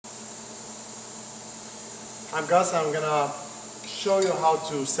I'm Gus. I'm gonna show you how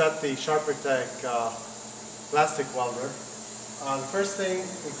to set the Sharpertek plastic welder. The first thing,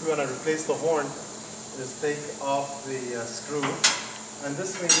 if we want to replace the horn, is take off the screw. And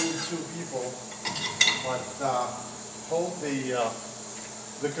this may need two people, but hold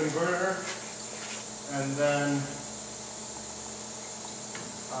the converter, and then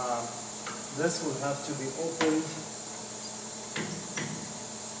this will have to be opened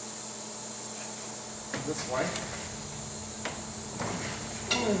this way.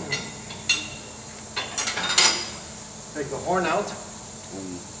 Take the horn out.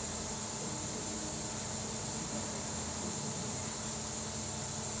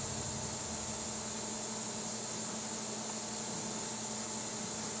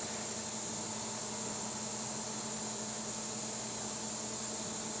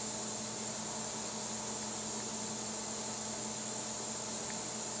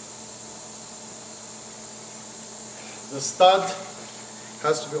 The stud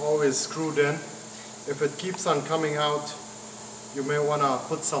has to be always screwed in. If it keeps on coming out, you may want to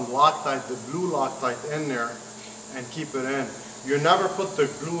put some Loctite, the blue Loctite, in there and keep it in. You never put the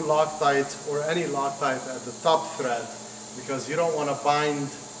blue Loctite or any Loctite at the top thread because you don't want to bind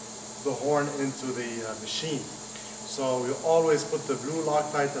the horn into the machine. So you always put the blue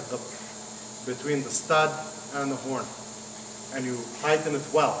Loctite at between the stud and the horn, and you tighten it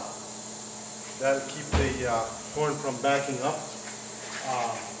well. That'll keep the horn from backing up.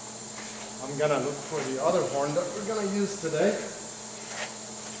 I'm gonna look for the other horn that we're gonna use today.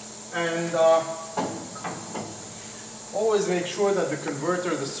 And always make sure that the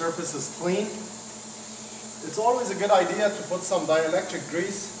converter, the surface is clean. It's always a good idea to put some dielectric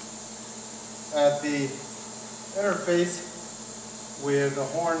grease at the interface where the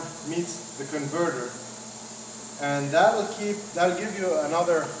horn meets the converter. And that'll give you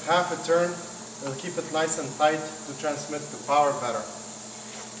another half a turn. It'll keep it nice and tight to transmit the power better.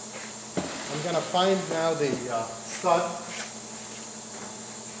 I'm going to find now the stud.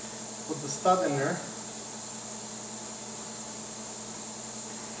 Put the stud in there.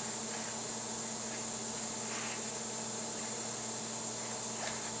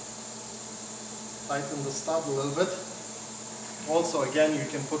 Tighten the stud a little bit. Also, again, you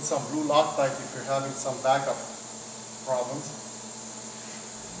can put some blue Loctite if you're having some backup problems.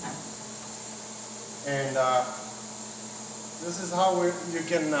 And this is how you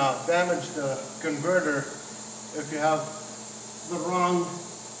can damage the converter if you have the wrong,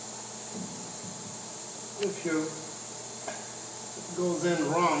 if it goes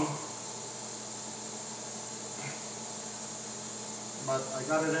in wrong. But I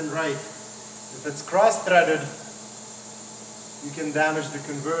got it in right. If it's cross-threaded, you can damage the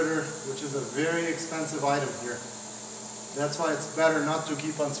converter, which is a very expensive item here. That's why it's better not to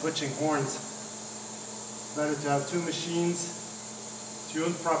keep on switching horns. Better to have two machines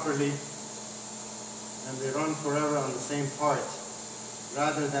tuned properly and they run forever on the same part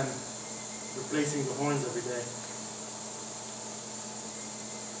rather than replacing the horns every day.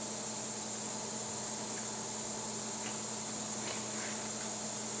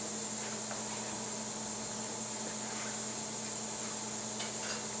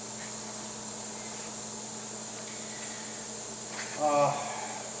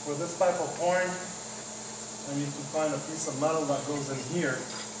 For this type of horn, I need to find a piece of metal that goes in here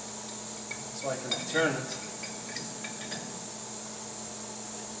so I can turn it.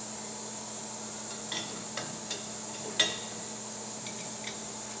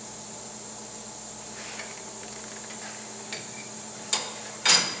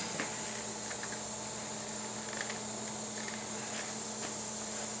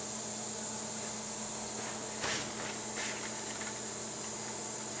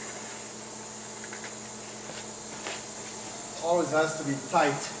 Always has to be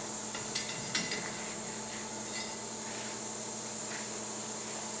tight.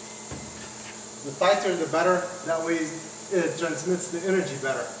 The tighter the better, that way it transmits the energy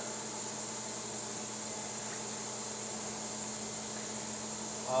better.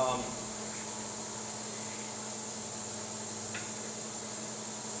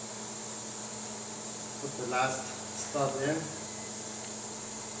 Put the last stud in.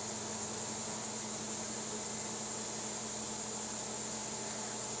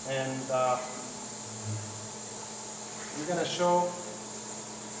 And we're going to show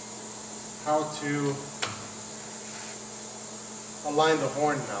how to align the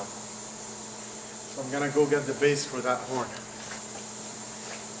horn now. So I'm going to go get the base for that horn.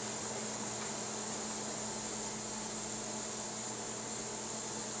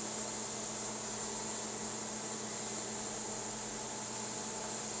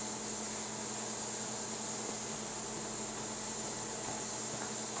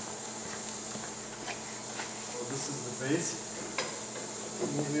 base.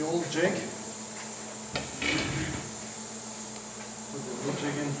 Move the old jig. Put the new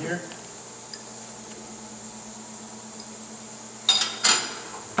jig in here.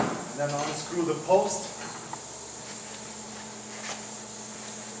 And then unscrew the post.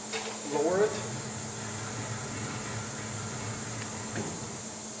 Lower it.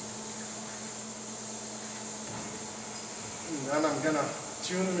 And then I'm gonna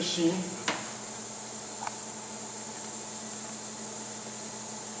tune the machine.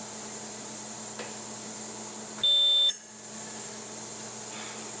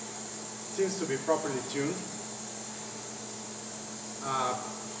 Seems to be properly tuned.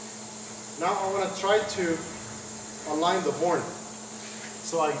 Now I want to try to align the horn.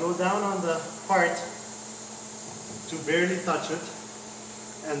 So I go down on the part to barely touch it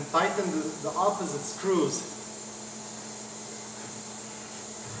and tighten the opposite screws.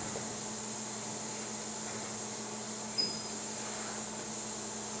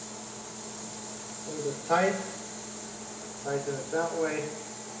 Hold it tight, tighten it that way,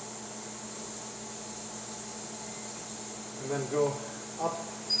 and then go up,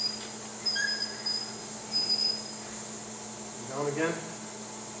 and down again,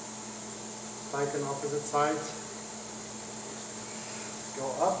 tighten opposite sides, go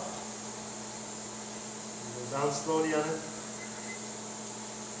up, and go down slowly on it,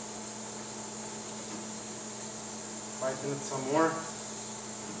 tighten it some more,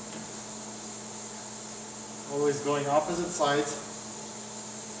 always going opposite sides,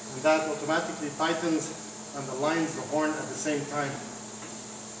 and that automatically tightens and aligns the horn at the same time.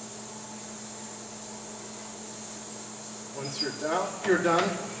 Once you're done,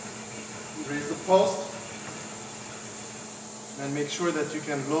 raise the post and make sure that you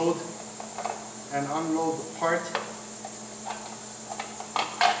can load and unload the part.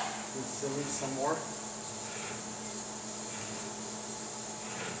 Let's need some more.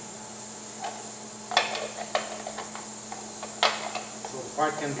 So the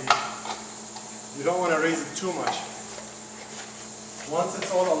part can be, you don't want to raise it too much. Once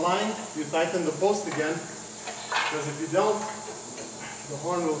it's all aligned, you tighten the post again, because if you don't, the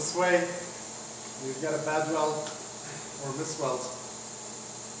horn will sway and you get a bad weld or misweld.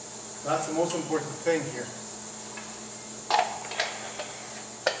 That's the most important thing here.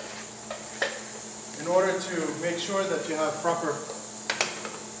 In order to make sure that you have proper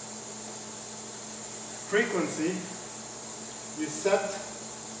frequency, you set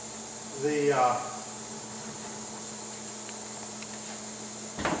the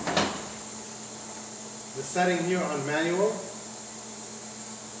setting here on manual.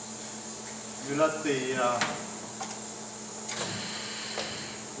 You let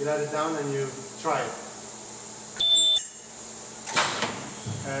it down and you try it.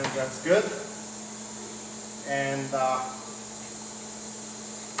 And that's good. And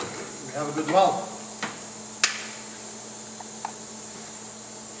we have a good weld.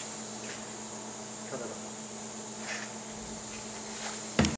 Cut it off.